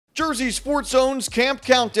Jersey Sports Zone's Camp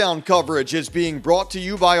Countdown coverage is being brought to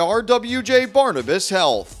you by RWJ Barnabas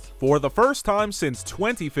Health. For the first time since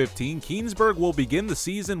 2015, Keansburg will begin the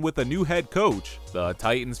season with a new head coach. The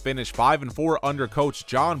Titans finished 5-4 under coach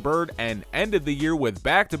John Bird and ended the year with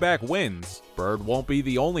back-to-back wins. Bird won't be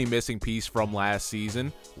the only missing piece from last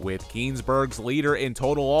season. With Keansburg's leader in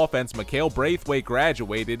total offense, Mikhail Braithwaite,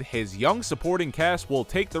 graduated, his young supporting cast will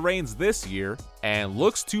take the reins this year and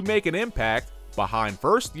looks to make an impact behind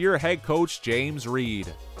first-year head coach James Reed.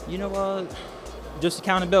 Just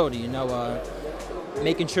accountability,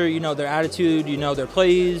 making sure, their attitude, their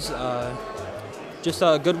plays, just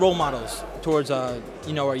good role models towards, our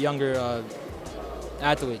younger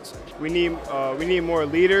athletes. We need more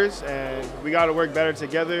leaders, and we got to work better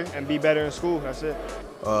together and be better in school. That's it.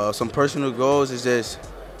 Some personal goals is just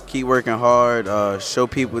keep working hard, show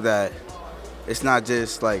people that it's not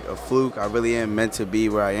just like a fluke. I really am meant to be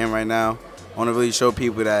where I am right now. I want to really show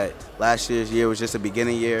people that last year's year was just a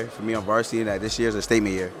beginning year for me on varsity and that this year's a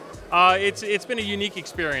statement year. It's been a unique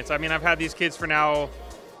experience. I mean, I've had these kids for now,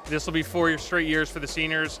 this will be 4 straight years for the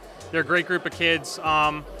seniors. They're a great group of kids.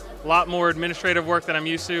 A lot more administrative work than I'm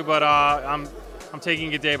used to, but I'm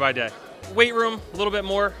taking it day by day. Weight room, a little bit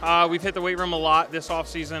more. We've hit the weight room a lot this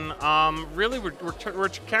offseason. Really, we're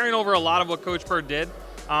carrying over a lot of what Coach Bird did.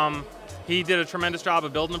 He did a tremendous job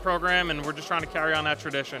of building the program, and we're just trying to carry on that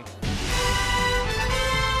tradition.